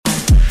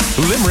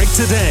Limerick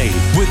Today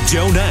with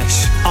Joe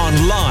Nash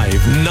on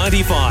Live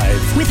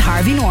 95. With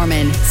Harvey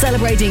Norman,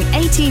 celebrating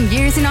 18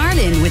 years in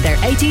Ireland with their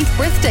 18th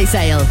birthday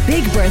sale.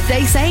 Big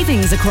birthday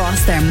savings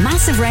across their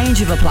massive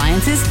range of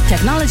appliances,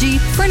 technology,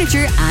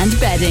 furniture and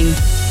bedding.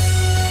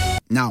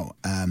 Now,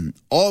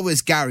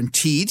 always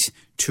guaranteed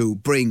to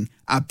bring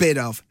a bit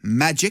of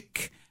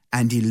magic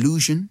and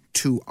illusion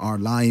to our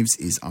lives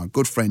is our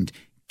good friend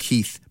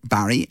Keith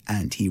Barry,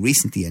 and he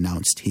recently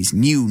announced his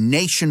new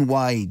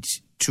nationwide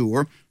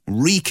tour,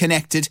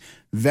 Reconnected.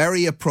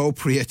 Very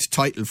appropriate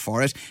title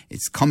for it.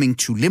 It's coming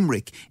to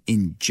Limerick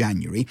in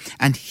January.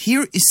 And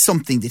here is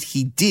something that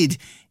he did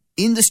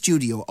in the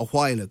studio a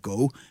while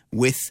ago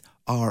with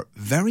our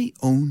very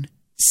own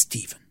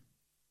Stephen.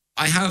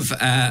 I have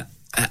an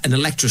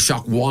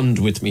electroshock wand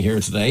with me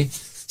here today.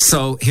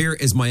 So here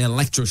is my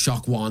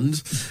electroshock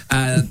wand.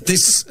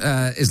 This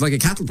is like a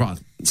cattle prod.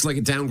 It's like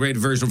a downgraded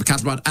version of a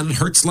cattle prod, and it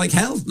hurts like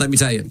hell, let me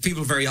tell you.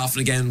 People very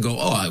often again go,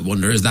 oh, I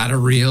wonder, is that a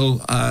real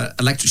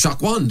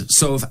electroshock wand?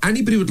 So if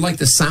anybody would like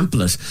to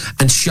sample it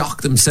and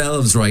shock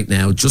themselves right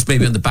now, just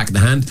maybe on the back of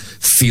the hand,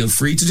 feel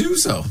free to do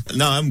so.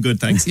 No, I'm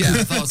good, thanks. Yeah,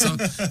 I thought so.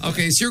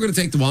 Okay, so you're going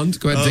to take the wand.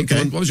 Go ahead and take the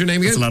wand. What was your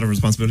name again? That's a lot of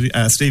responsibility.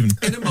 Stephen.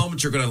 In a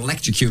moment, you're going to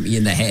electrocute me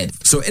in the head.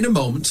 So in a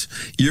moment,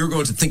 you're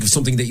going to think of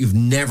something that you've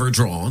never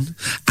drawn.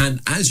 And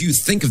as you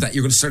think of that,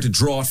 you're going to start to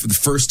draw it for the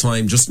first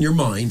time just in your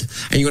mind.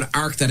 And you're going to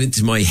arc that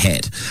into my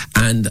head.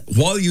 And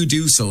while you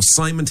do so,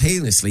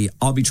 simultaneously,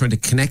 I'll be trying to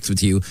connect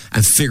with you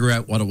and figure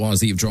out what it was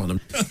that you've drawn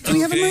them. Do we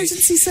have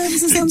emergency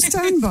services on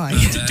standby?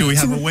 Do we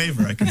have a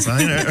waiver I can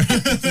sign?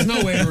 There's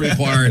no waiver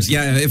required.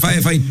 Yeah, if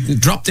I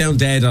drop down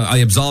dead, I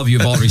absolve you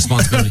of all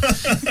responsibility.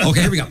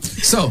 Okay, here we go.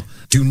 So,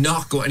 do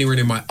not go anywhere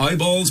near my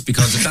eyeballs,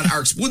 because if that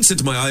arcs once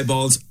into my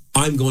eyeballs,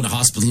 I'm going to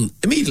hospital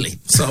immediately.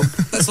 So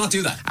let's not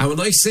do that. And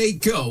when I say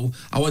go,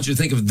 I want you to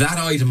think of that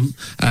item,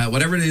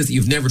 whatever it is that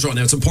you've never drawn.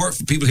 Now, it's important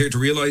for people here to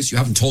realise you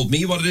haven't told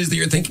me what it is that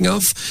you're thinking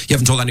of. You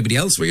haven't told anybody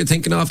else what you're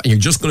thinking of. And you're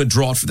just going to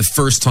draw it for the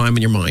first time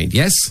in your mind.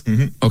 Yes?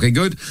 Mm-hmm. Okay,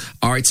 good.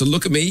 All right, so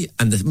look at me.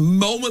 And the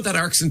moment that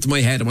arcs into my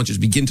head, I want you to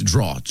begin to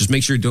draw. Just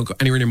make sure you don't go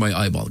anywhere near my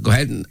eyeball. Go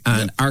ahead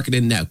and arc it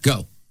in now.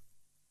 Go.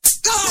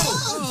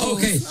 Oh!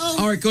 Okay.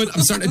 All right, good.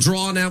 I'm starting to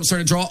draw now.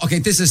 Okay,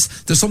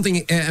 there's something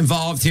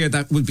involved here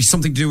that would be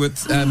something to do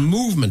with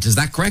movement. Is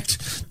that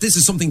correct? This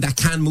is something that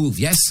can move,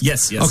 yes?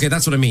 Yes. Okay,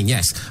 that's what I mean,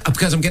 yes.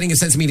 Because I'm getting a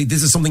sense immediately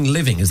this is something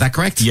living. Is that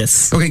correct?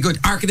 Yes. Okay, good.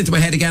 Arc it into my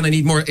head again. I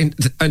need more.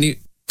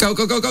 Go.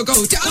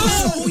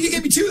 Oh, you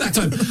gave me two that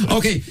time.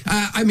 Okay,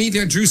 I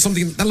immediately drew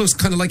something that looks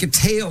kind of like a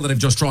tail that I've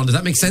just drawn. Does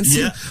that make sense?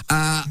 Yeah.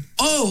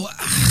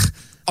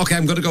 Okay,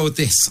 I'm going to go with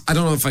this. I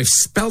don't know if I've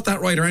spelt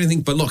that right or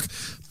anything, but look,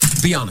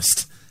 be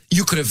honest.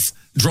 You could have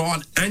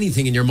drawn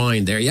anything in your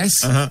mind there,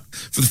 yes? Uh-huh.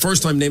 For the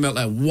first time, name out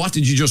loud, what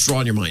did you just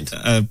draw in your mind?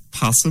 A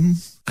possum.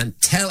 And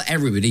tell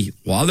everybody,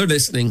 while they're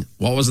listening,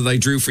 what was it I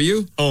drew for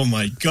you? Oh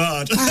my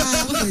God. For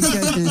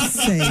goodness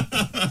sake.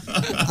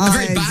 A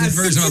very bad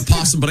version of a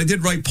possum, but I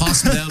did write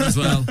possum down as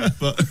well.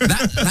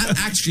 That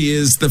actually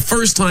is the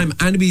first time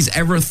anybody's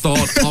ever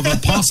thought of a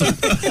possum.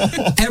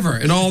 Ever,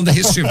 in all the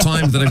history of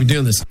time that I've been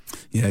doing this.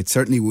 Yeah, it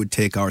certainly would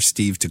take our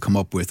Steve to come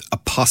up with a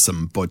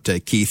possum, but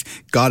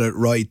Keith got it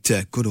right.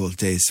 Good old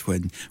days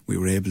when we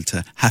were able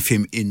to have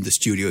him in the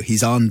studio.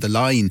 He's on the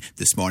line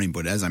this morning,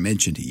 but as I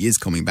mentioned, he is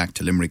coming back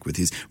to Limerick with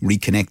his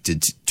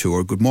Reconnected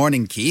tour. Good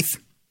morning,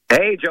 Keith.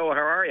 Hey, Joe, how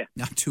are you?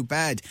 Not too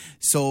bad.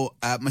 So,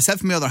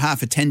 myself and my other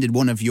half attended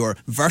one of your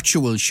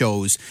virtual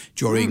shows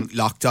during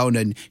lockdown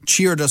and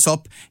cheered us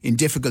up in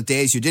difficult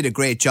days. You did a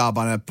great job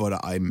on it,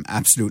 but I'm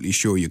absolutely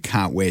sure you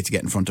can't wait to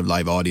get in front of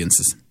live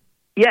audiences.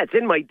 Yeah, it's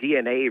in my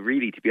DNA,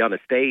 really, to be on a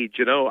stage,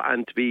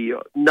 and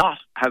to not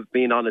have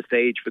been on a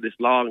stage for this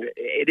long.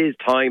 It is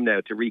time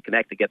now to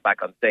reconnect, to get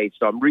back on stage.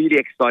 So I'm really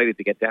excited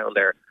to get down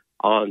there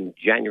on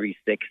January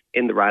 6th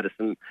in the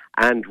Radisson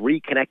and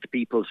reconnect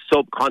people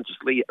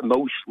subconsciously,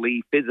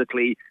 emotionally,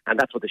 physically, and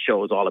that's what the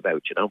show is all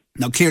about,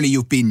 Now, clearly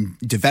you've been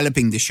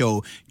developing the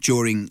show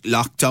during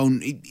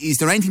lockdown. Is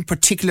there anything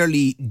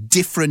particularly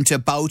different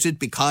about it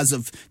because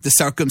of the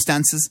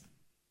circumstances?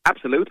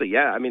 Absolutely,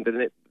 yeah. I mean,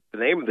 the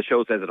name of the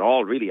show says it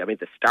all, really. I mean,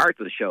 the start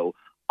of the show,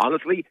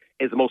 honestly,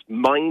 is the most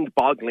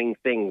mind-boggling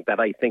thing that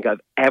I think I've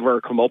ever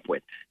come up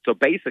with. So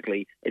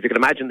basically, if you can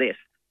imagine this,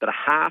 that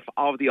a half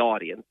of the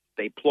audience,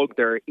 they plug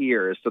their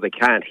ears so they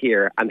can't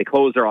hear and they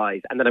close their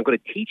eyes, and then I'm going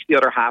to teach the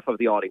other half of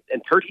the audience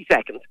in 30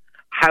 seconds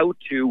how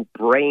to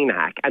brain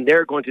hack, and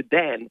they're going to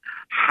then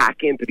hack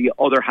into the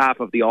other half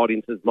of the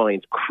audience's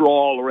minds,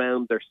 crawl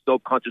around their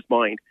subconscious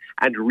mind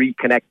and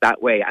reconnect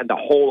that way, and the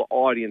whole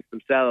audience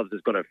themselves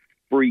is going to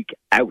freak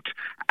out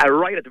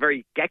right at the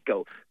very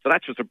get-go. So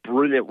that's just a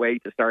brilliant way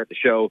to start the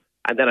show.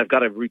 And then I've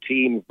got a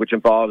routine which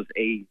involves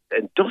a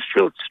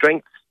industrial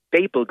strength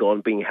staple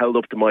gun being held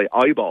up to my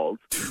eyeballs,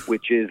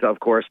 which is,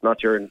 of course,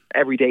 not your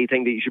everyday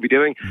thing that you should be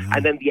doing. Mm-hmm.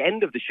 And then the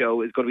end of the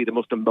show is going to be the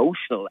most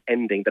emotional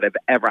ending that I've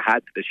ever had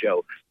to the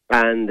show.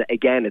 And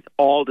again, it's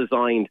all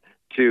designed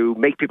to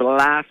make people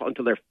laugh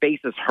until their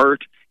faces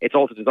hurt. It's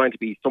also designed to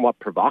be somewhat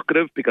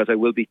provocative because I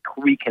will be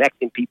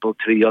reconnecting people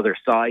to the other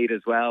side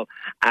as well.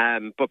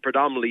 But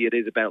predominantly it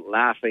is about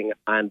laughing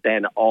and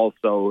then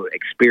also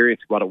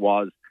experiencing what it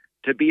was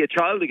to be a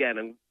child again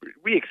and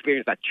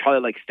re-experience that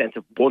childlike sense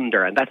of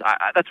wonder. And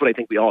that's what I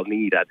think we all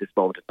need at this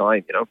moment in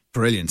time, you know.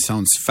 Brilliant.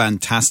 Sounds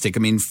fantastic. I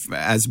mean,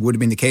 as would have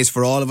been the case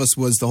for all of us,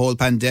 was the whole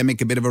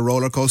pandemic a bit of a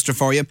roller coaster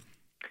for you?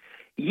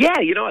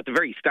 Yeah, you know, at the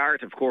very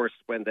start, of course,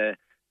 when the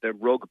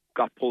rug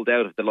got pulled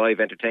out of the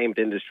live entertainment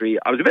industry,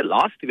 I was a bit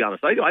lost, to be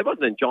honest. I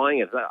wasn't enjoying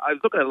it. I was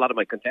looking at a lot of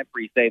my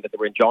contemporaries saying that they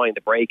were enjoying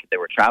the break, they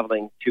were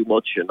travelling too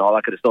much and all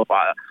that kind of stuff.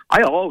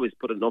 I always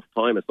put enough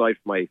time aside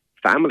for my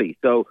family.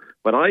 So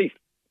when I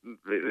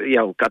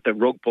got the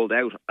rug pulled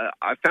out,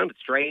 I found it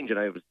strange and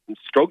I was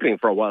struggling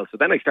for a while. So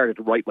then I started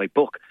to write my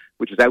book,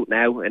 which is out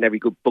now in every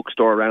good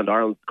bookstore around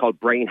Ireland, called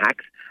Brain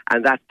Hacks.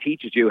 And that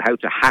teaches you how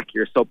to hack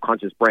your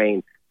subconscious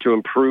brain to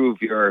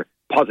improve your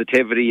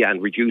positivity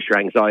and reduce your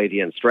anxiety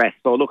and stress.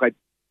 So look, I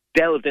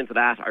delved into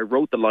that. I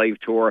wrote the live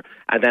tour,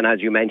 and then, as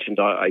you mentioned,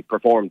 I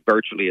performed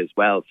virtually as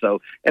well. So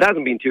it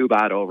hasn't been too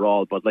bad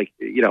overall. But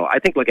I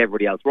think like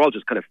everybody else, we're all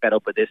just kind of fed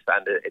up with this,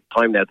 and it's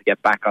time now to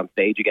get back on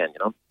stage again.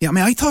 You know? Yeah, I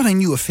mean, I thought I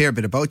knew a fair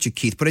bit about you,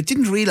 Keith, but I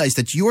didn't realise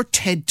that your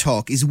TED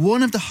Talk is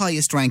one of the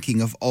highest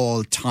ranking of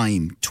all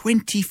time.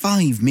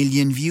 25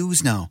 million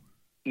views now.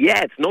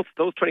 Yeah, it's nuts.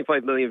 Those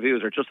 25 million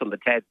views are just on the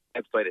TED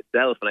website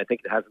itself, and I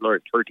think it has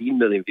another 13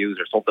 million views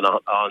or something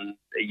on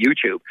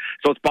YouTube.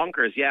 So it's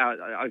bonkers. Yeah,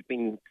 I've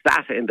been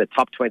sat in the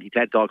top 20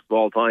 TED Talks of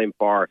all time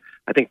for,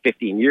 I think,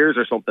 15 years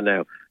or something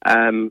now.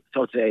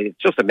 So it's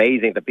just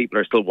amazing that people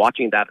are still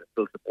watching that and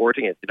still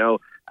supporting it, you know.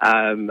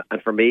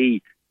 And for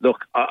me,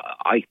 look,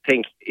 I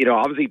think,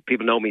 obviously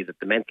people know me as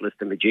the mentalist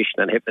and magician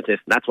and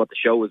hypnotist, and that's what the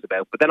show is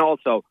about. But then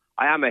also,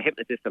 I am a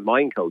hypnotist and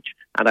mind coach,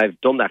 and I've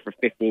done that for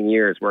 15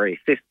 years, where I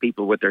assist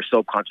people with their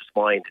subconscious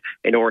mind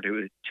in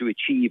order to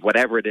achieve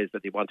whatever it is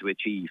that they want to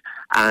achieve.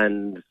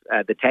 And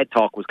the TED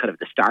Talk was kind of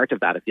the start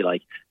of that, if you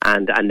like.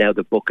 And now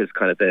the book is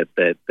kind of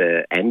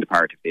the end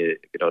part, if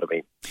you know what I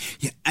mean.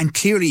 Yeah, and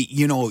clearly,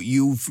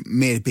 you've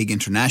made it big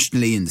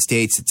internationally in the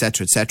States,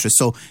 etc., etc.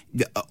 So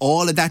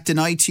all of that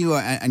denied to you,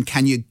 and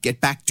can you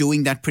get back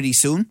doing that pretty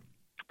soon?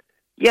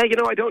 Yeah,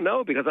 I don't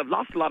know, because I've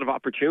lost a lot of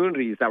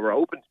opportunities that were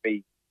open to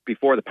me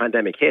before the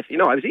pandemic hit.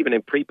 I was even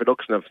in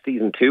pre-production of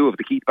season 2 of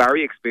the Keith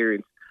Barry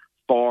Experience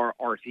for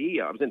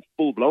RTE. I was in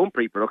full-blown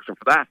pre-production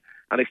for that,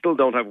 and I still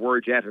don't have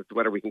word yet as to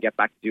whether we can get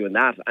back to doing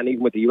that. And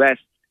even with the US,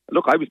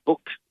 look, I was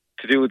booked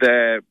to do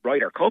the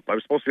Ryder Cup. I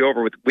was supposed to be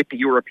over with the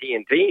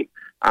European team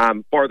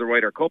for the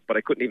Ryder Cup, but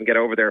I couldn't even get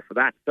over there for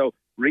that. So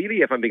really,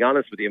 if I'm being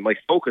honest with you, my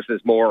focus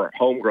is more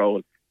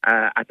homegrown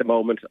at the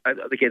moment.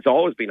 It's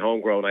always been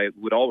homegrown. I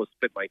would always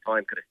split my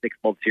time kind of 6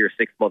 months here,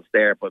 6 months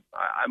there, but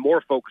I'm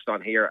more focused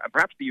on here, and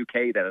perhaps the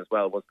UK then as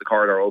well. Once the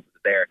corridor opens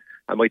there,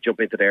 I might jump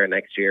into there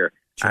next year.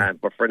 Sure.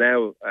 But for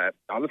now,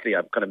 honestly,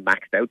 I'm kind of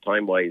maxed out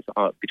time-wise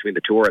between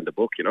the tour and the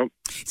book,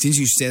 Since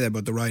you say that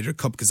about the Ryder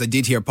Cup, because I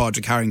did hear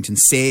Padraig Harrington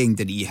saying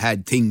that he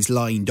had things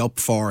lined up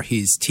for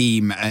his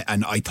team,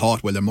 and I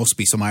thought, well, there must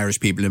be some Irish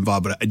people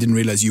involved, but I didn't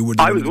realise you were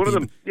I was one of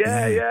them.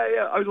 Yeah.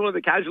 I was one of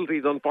the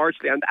casualties,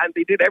 unfortunately, and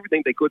they did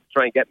everything they could to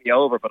try and get me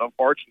over, but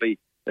unfortunately,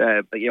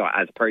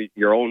 as per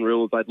your own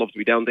rules, I'd love to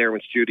be down there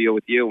in studio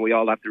with you, and we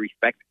all have to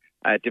respect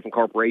different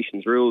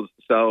corporations' rules.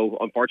 So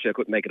unfortunately, I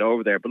couldn't make it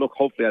over there. But look,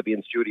 hopefully I'll be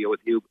in studio with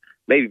you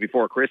maybe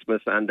before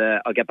Christmas, and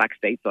I'll get back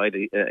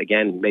stateside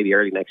again maybe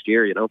early next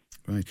year,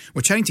 Right.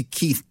 We're chatting to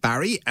Keith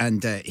Barry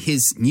and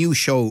his new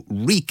show,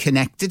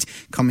 Reconnected,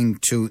 coming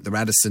to the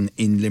Radisson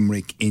in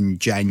Limerick in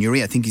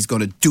January. I think he's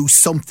going to do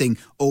something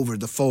over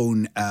the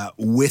phone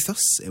with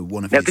us.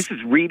 This is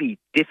really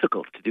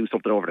difficult to do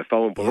something over the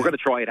phone, but we're going to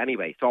try it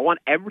anyway. So I want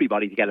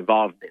everybody to get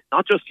involved in this.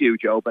 Not just you,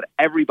 Joe, but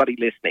everybody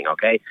listening,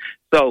 okay?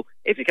 So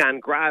if you can,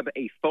 grab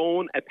a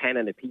phone, a pen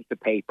and a piece of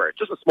paper.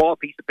 Just a small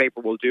piece of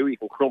paper will do. You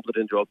can crumple it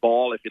into a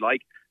ball if you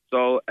like.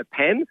 So a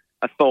pen,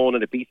 a phone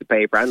and a piece of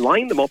paper, and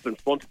line them up in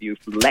front of you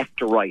from left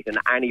to right in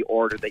any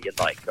order that you'd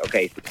like.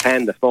 Okay, so the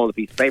pen, the phone, the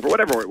piece of paper,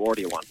 whatever order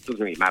you want. It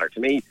doesn't really matter to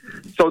me.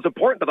 So it's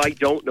important that I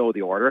don't know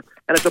the order,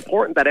 and it's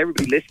important that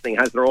everybody listening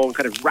has their own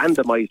kind of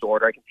randomized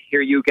order. I can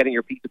hear you getting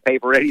your piece of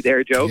paper ready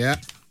there, Joe. Yeah.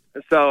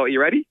 So, are you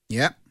ready?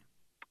 Yeah.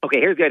 Okay,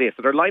 here's the idea.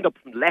 So they're lined up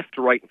from left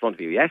to right in front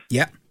of you, yes?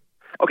 Yeah.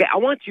 Okay, I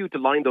want you to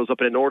line those up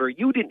in an order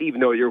you didn't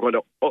even know you were going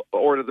to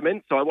order them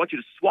in, so I want you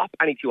to swap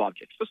any two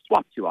objects. Just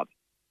swap two objects.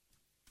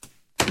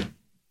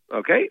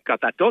 Okay,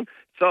 got that done.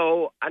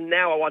 So, and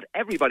now I want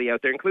everybody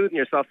out there, including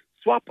yourself,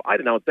 swap, I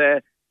don't know,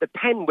 the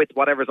pen with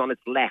whatever's on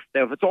its left.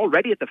 Now, if it's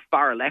already at the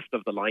far left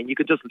of the line, you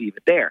can just leave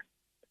it there.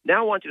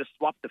 Now I want you to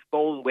swap the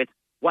phone with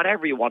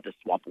whatever you want to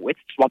swap it with.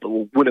 Swap it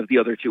with one of the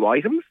other two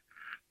items.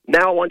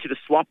 Now I want you to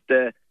swap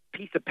the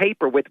piece of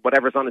paper with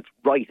whatever's on its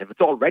right. If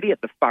it's already at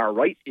the far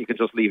right, you can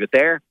just leave it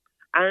there.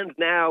 And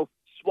now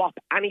swap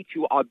any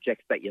two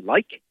objects that you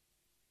like.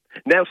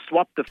 Now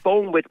swap the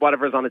phone with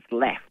whatever's on its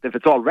left. If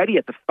it's already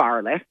at the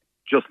far left,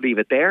 just leave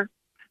it there.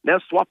 Now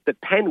swap the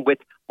pen with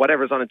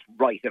whatever's on its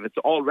right. If it's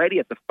already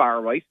at the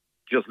far right,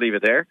 just leave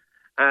it there.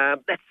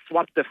 Let's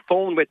swap the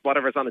phone with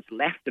whatever's on its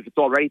left. If it's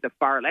already the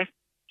far left,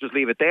 just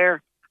leave it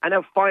there. And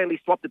now finally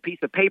swap the piece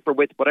of paper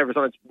with whatever's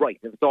on its right.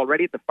 If it's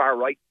already at the far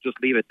right, just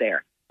leave it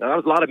there. Now, that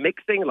was a lot of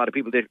mixing. A lot of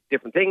people did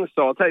different things.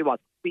 So I'll tell you what,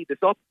 speed this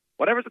up.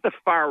 Whatever's at the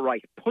far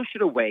right, push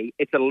it away.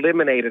 It's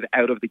eliminated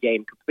out of the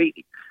game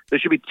completely. There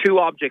should be 2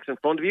 objects in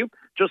front of you.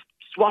 Just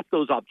swap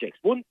those objects.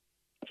 One,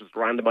 just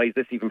randomize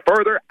this even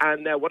further.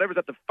 And whatever's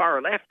at the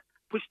far left,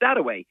 push that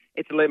away.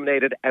 It's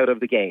eliminated out of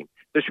the game.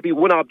 There should be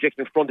 1 object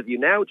in front of you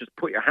now. Just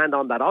put your hand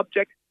on that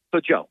object. So,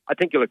 Joe, I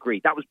think you'll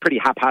agree, that was pretty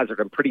haphazard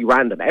and pretty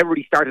random.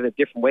 Everybody started in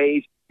different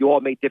ways. You all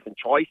made different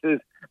choices.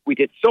 We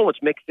did so much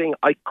mixing,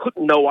 I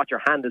couldn't know what your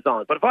hand is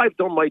on. But if I've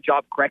done my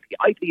job correctly,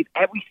 I believe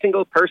every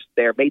single person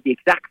there made the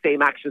exact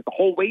same actions the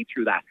whole way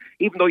through that.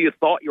 Even though you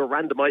thought you were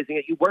randomizing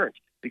it, you weren't.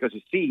 Because,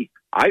 you see,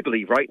 I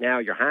believe right now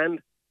your hand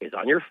is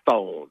on your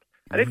phone.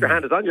 And if your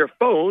hand is on your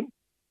phone,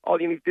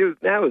 all you need to do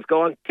now is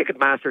go on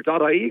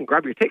ticketmaster.ie and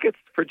grab your tickets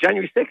for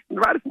January 6th in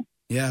Radisson.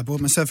 Yeah,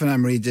 both myself and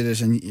Anne-Marie did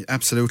it, and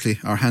absolutely,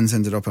 our hands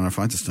ended up on our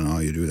phone. I just don't know how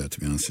you do that, to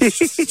be honest. It's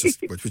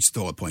just, which is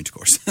the whole point, of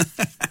course.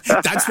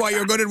 That's why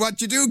you're good at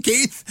what you do,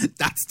 Keith.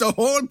 That's the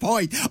whole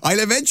point. I'll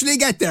eventually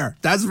get there,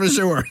 that's for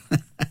sure.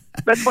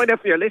 Let's find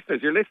out from your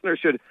listeners. Your listeners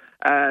should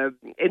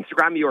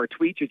Instagram you or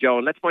tweet you, Joe,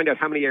 and let's find out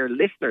how many of your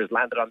listeners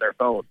landed on their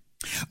phone.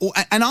 Oh,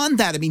 and on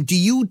that, I mean, do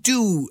you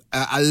do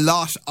a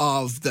lot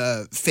of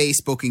the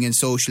Facebooking and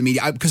social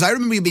media? Because I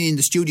remember you being in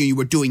the studio, you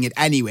were doing it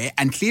anyway,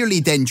 and clearly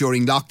then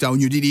during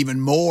lockdown you did even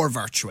more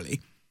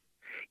virtually.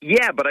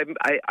 Yeah, but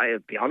I'll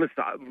be honest,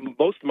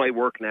 most of my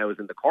work now is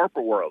in the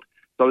corporate world.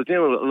 So I was doing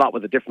a lot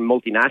with the different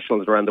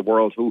multinationals around the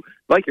world who,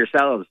 like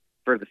yourselves,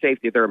 for the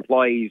safety of their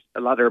employees,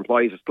 a lot of their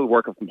employees are still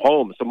working from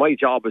home. So my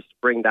job was to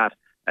bring that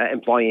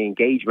employee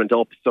engagement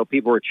up. So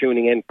people were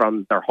tuning in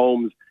from their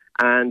homes.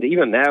 And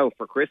even now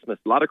for Christmas,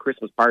 a lot of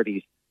Christmas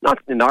parties, not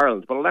in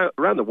Ireland, but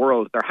around the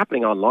world, they're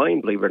happening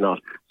online, believe it or not.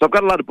 So I've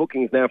got a lot of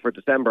bookings now for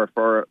December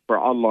for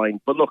online.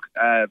 But look,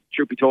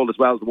 truth be told as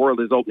well, the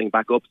world is opening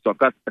back up. So I've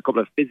got a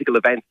couple of physical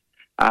events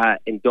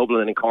in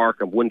Dublin and in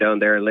Cork and one down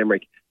there in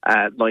Limerick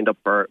lined up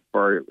for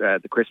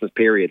the Christmas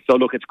period. So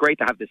look, it's great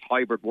to have this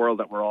hybrid world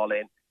that we're all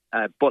in.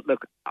 But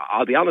look,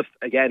 I'll be honest,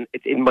 again,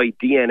 it's in my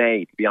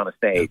DNA, to be honest,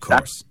 Dave. Of course.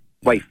 That's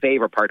my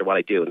favourite part of what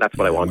I do, and that's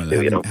what I want to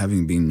do, you know.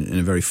 Having been in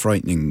a very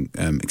frightening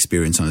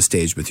experience on a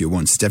stage with you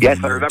once, definitely.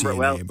 Yes, I remember DNA, it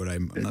well. But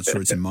I'm not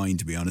sure it's in mine,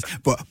 to be honest.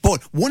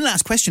 But one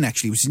last question,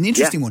 actually, which is an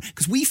interesting one,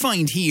 because we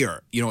find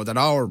here, you know, that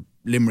our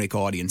Limerick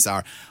audience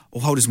are,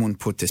 how does one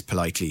put this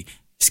politely,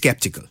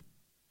 sceptical.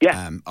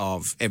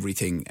 Of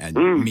everything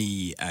and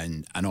me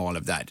and all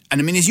of that. And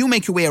I mean, as you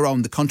make your way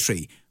around the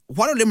country,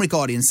 what are Limerick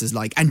audiences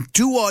like? And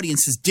do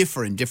audiences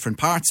differ in different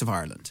parts of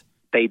Ireland?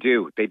 They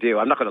do.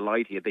 I'm not going to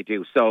lie to you, they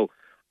do. So,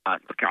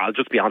 I'll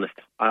just be honest.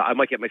 I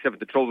might get myself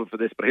into trouble for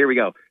this, but here we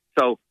go.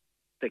 So,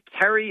 the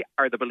Kerry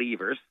are the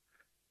believers,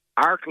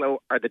 Arklow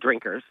are the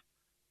drinkers,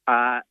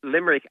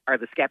 Limerick are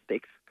the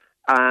sceptics,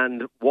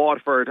 and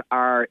Waterford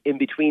are in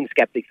between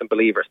sceptics and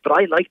believers. But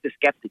I like the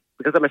sceptics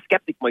because I'm a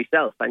sceptic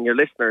myself, and your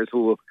listeners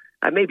who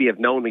maybe have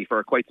known me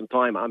for quite some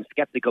time, I'm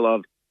sceptical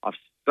of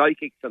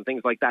psychics and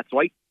things like that. So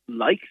I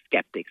like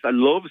skeptics. I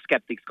love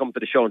skeptics coming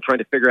to the show and trying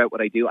to figure out what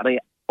I do, and I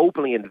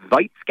openly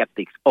invite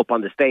skeptics up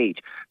on the stage.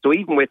 So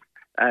even with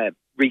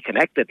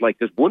Reconnected, like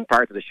there's one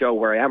part of the show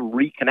where I am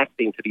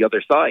reconnecting to the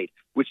other side,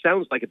 which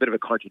sounds like a bit of a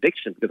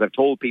contradiction because I've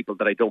told people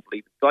that I don't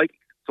believe in psychics.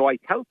 So I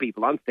tell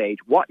people on stage,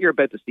 what you're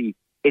about to see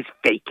is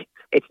fake.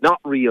 It's not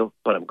real,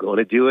 but I'm going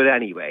to do it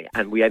anyway.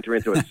 And we enter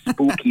into a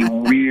spooky,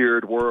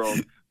 weird world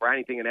where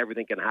anything and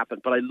everything can happen.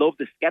 But I love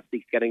the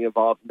skeptics getting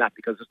involved in that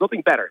because there's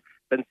nothing better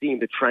than seeing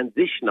the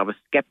transition of a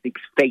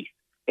skeptic's face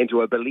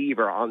into a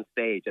believer on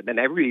stage. And then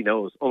everybody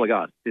knows, oh my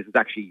God, this is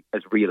actually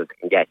as real as it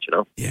can get, you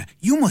know? Yeah.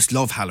 You must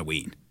love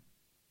Halloween.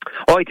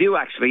 Oh, I do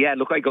actually, yeah.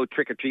 Look, I go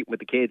trick-or-treating with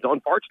the kids.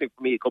 Unfortunately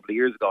for me, a couple of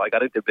years ago, I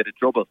got into a bit of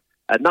trouble.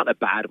 Not in a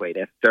bad way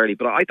necessarily,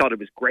 but I thought it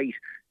was great.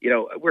 You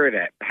know, we're in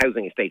a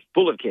housing estate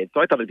full of kids, so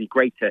I thought it'd be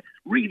great to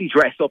really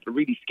dress up and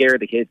really scare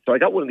the kids. So I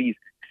got one of these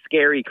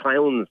scary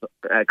clowns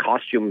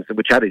costumes,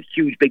 which had a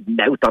huge big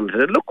mouth on it.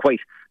 It looked quite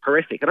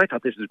horrific, and I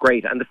thought this was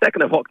great. And the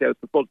second I walked out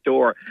the front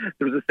door,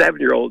 there was a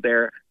 7-year-old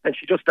there, and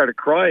she just started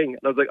crying. And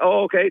I was like,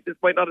 oh, okay, this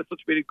might not have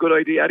such a good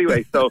idea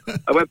anyway. So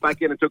I went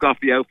back in and took off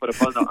the outfit and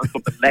put it on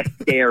something less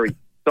scary.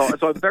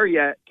 So I'm very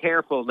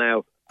careful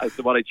now as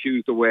to what I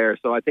choose to wear.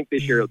 So I think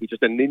this year it'll be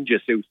just a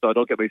ninja suit so I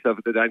don't get myself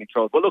into any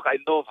trouble. But look, I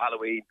love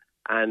Halloween,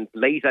 and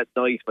late at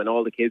night when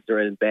all the kids are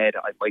in bed,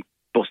 I might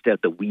bust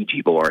out the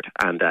Ouija board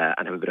and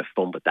have a bit of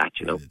fun with that,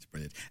 you know.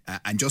 Brilliant.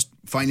 And just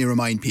finally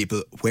remind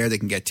people where they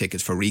can get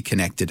tickets for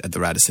Reconnected at the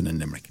Radisson in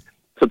Limerick.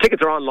 So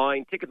tickets are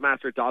online.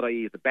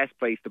 Ticketmaster.ie is the best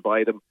place to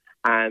buy them.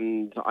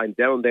 And I'm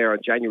down there on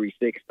January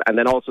 6th. And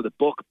then also the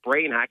book,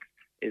 Brain Hacks,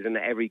 is in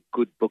every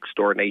good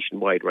bookstore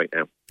nationwide right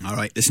now. All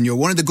right, listen, you're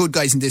one of the good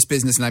guys in this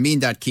business, and I mean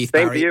that, Keith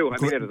Same Barry. to you, I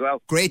mean it as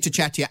well. Great to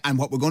chat to you, and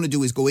what we're going to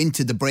do is go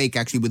into the break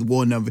actually with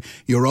one of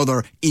your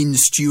other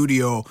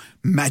in-studio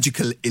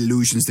magical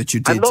illusions that you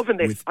did. I'm loving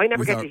this. with- I never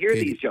with get our to hear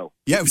Katie. these, Joe.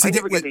 Yeah, I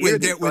never get to hear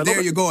these, so I there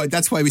love you it. go.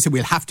 That's why we said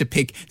we'll have to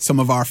pick some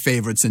of our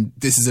favourites, and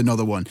this is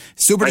another one.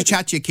 Super to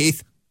chat to you,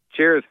 Keith.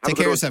 Cheers. Have Take a good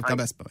care of one. yourself. God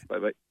bless. Bye.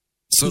 Bye-bye.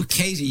 So,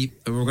 Katie,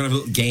 we're going to have a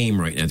little game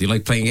right now. Do you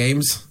like playing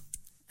games?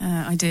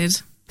 I did.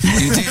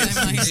 You did.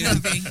 I might still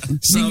be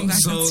So thinking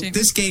back on it.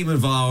 this game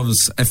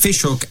involves a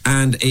fish hook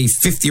and a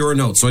 50 €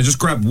 note. So I just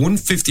grabbed one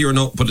 50 €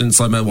 note, put it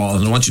inside my wallet,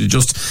 and I want you to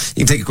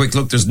you can take a quick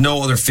look. There's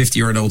no other 50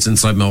 € notes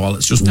inside my wallet.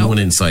 It's just one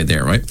inside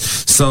there, right?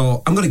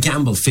 So I'm going to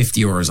gamble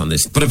 50 € on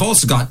this. But I've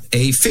also got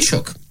a fish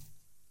hook.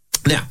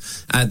 Now,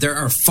 there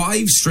are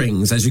 5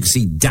 strings, as you can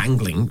see,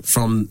 dangling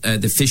from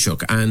the fish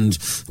hook, and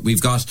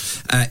we've got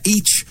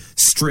each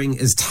string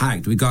is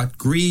tagged. We've got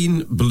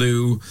green,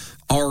 blue,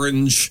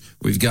 orange,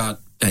 we've got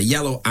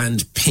yellow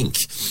and pink.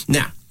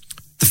 Now,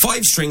 the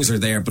 5 strings are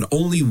there, but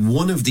only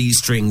one of these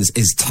strings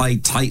is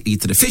tied tightly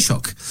to the fish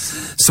hook.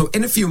 So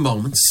in a few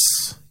moments,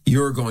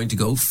 you're going to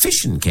go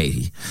fishing,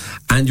 Katie,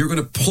 and you're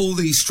going to pull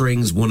these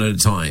strings one at a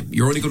time.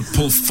 You're only going to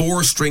pull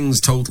 4 strings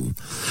total.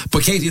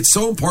 But Katie, it's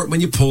so important when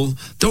you pull,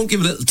 don't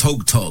give a little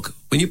tug.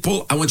 When you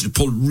pull, I want you to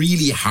pull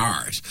really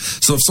hard.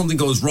 So if something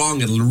goes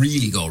wrong, it'll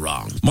really go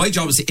wrong. My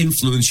job is to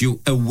influence you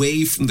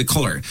away from the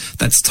colour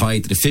that's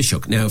tied to the fish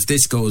hook. Now, if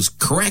this goes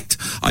correct,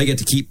 I get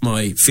to keep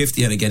my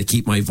 50 and I get to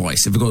keep my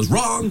voice. If it goes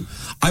wrong,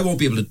 I won't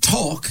be able to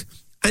talk,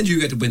 and you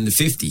get to win the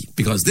 50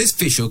 because this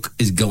fish hook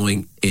is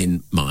going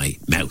in my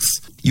mouth.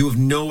 You have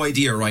no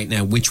idea right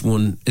now which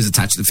one is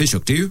attached to the fish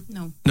hook, do you?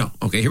 No. No.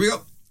 Okay, here we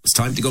go. It's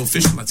time to go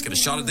fishing. Let's get a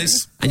shot at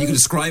this. And you can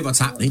describe what's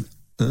happening.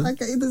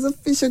 Okay, there's a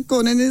fish hook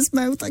gun in his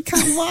mouth. I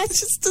can't watch.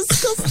 It's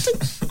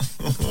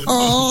disgusting.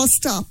 Oh,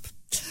 stop.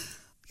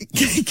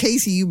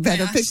 Casey, you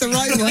better pick the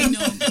right I one.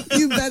 know.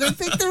 You better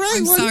pick the right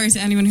I'm one. sorry to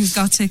anyone who's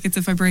got tickets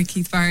if I break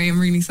Keith Barry. I'm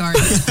really sorry.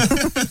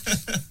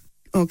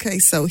 Okay,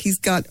 so he's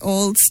got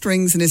all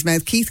strings in his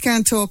mouth. Keith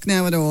can't talk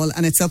now at all,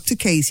 and it's up to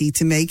Casey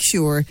to make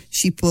sure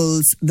she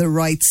pulls the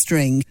right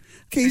string.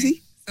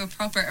 Casey? So a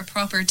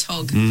proper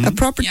tug. A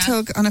proper Yeah.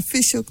 tug on a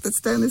fish hook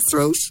that's down his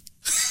throat.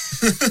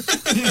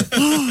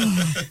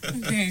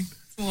 Okay,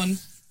 one.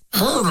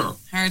 Harder.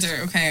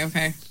 Harder.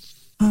 Okay.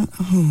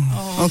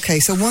 Okay,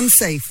 so one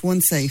safe.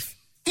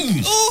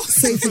 Oh,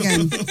 safe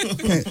again.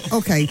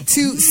 Okay.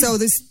 2. So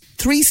there's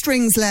 3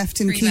 strings left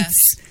in 3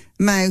 Keith's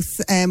mouth.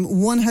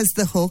 One has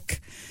the hook.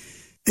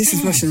 This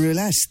is Russian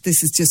roulette.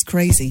 This is just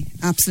crazy.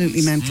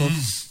 Absolutely mental.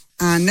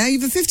 And now you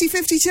have a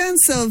 50-50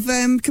 chance of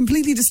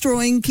completely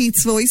destroying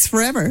Keith's voice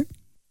forever.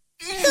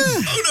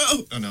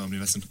 Oh no, I'm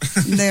messing.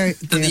 There.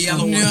 And the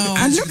yellow one, No.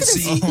 as And you look can at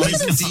see,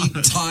 this. is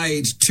indeed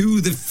tied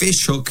to the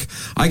fish hook.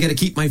 I got to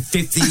keep my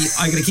 50,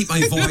 I got to keep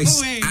my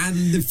voice way.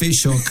 and the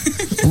fish hook.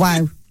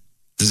 Wow.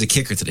 There's a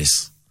kicker to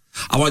this.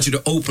 I want you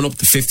to open up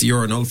the 50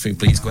 € note for me,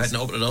 please. Go ahead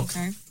and open it up.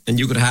 Okay. And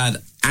you could have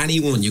had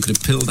anyone. You could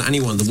have pilled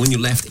anyone. The one you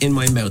left in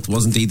my mouth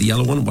was indeed the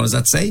yellow one. What does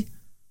that say?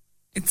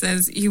 It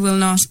says you will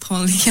not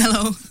pull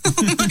yellow. Oh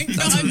my That's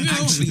God, what it no.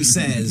 actually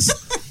says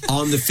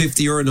on the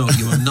 50 € note.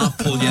 You will not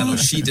pull yellow.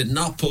 She did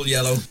not pull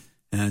yellow.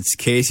 It's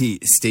Katie,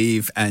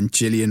 Steve and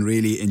Gillian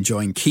really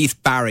enjoying Keith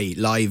Barry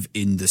live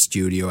in the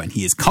studio, and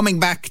he is coming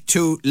back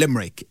to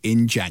Limerick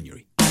in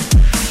January.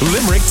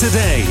 Limerick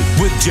Today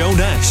with Joe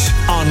Nash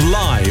on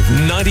Live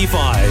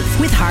 95.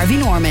 With Harvey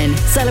Norman,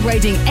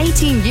 celebrating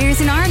 18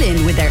 years in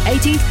Ireland with their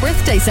 18th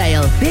birthday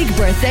sale. Big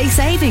birthday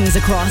savings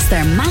across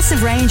their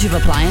massive range of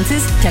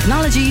appliances,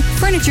 technology,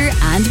 furniture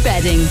and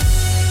bedding.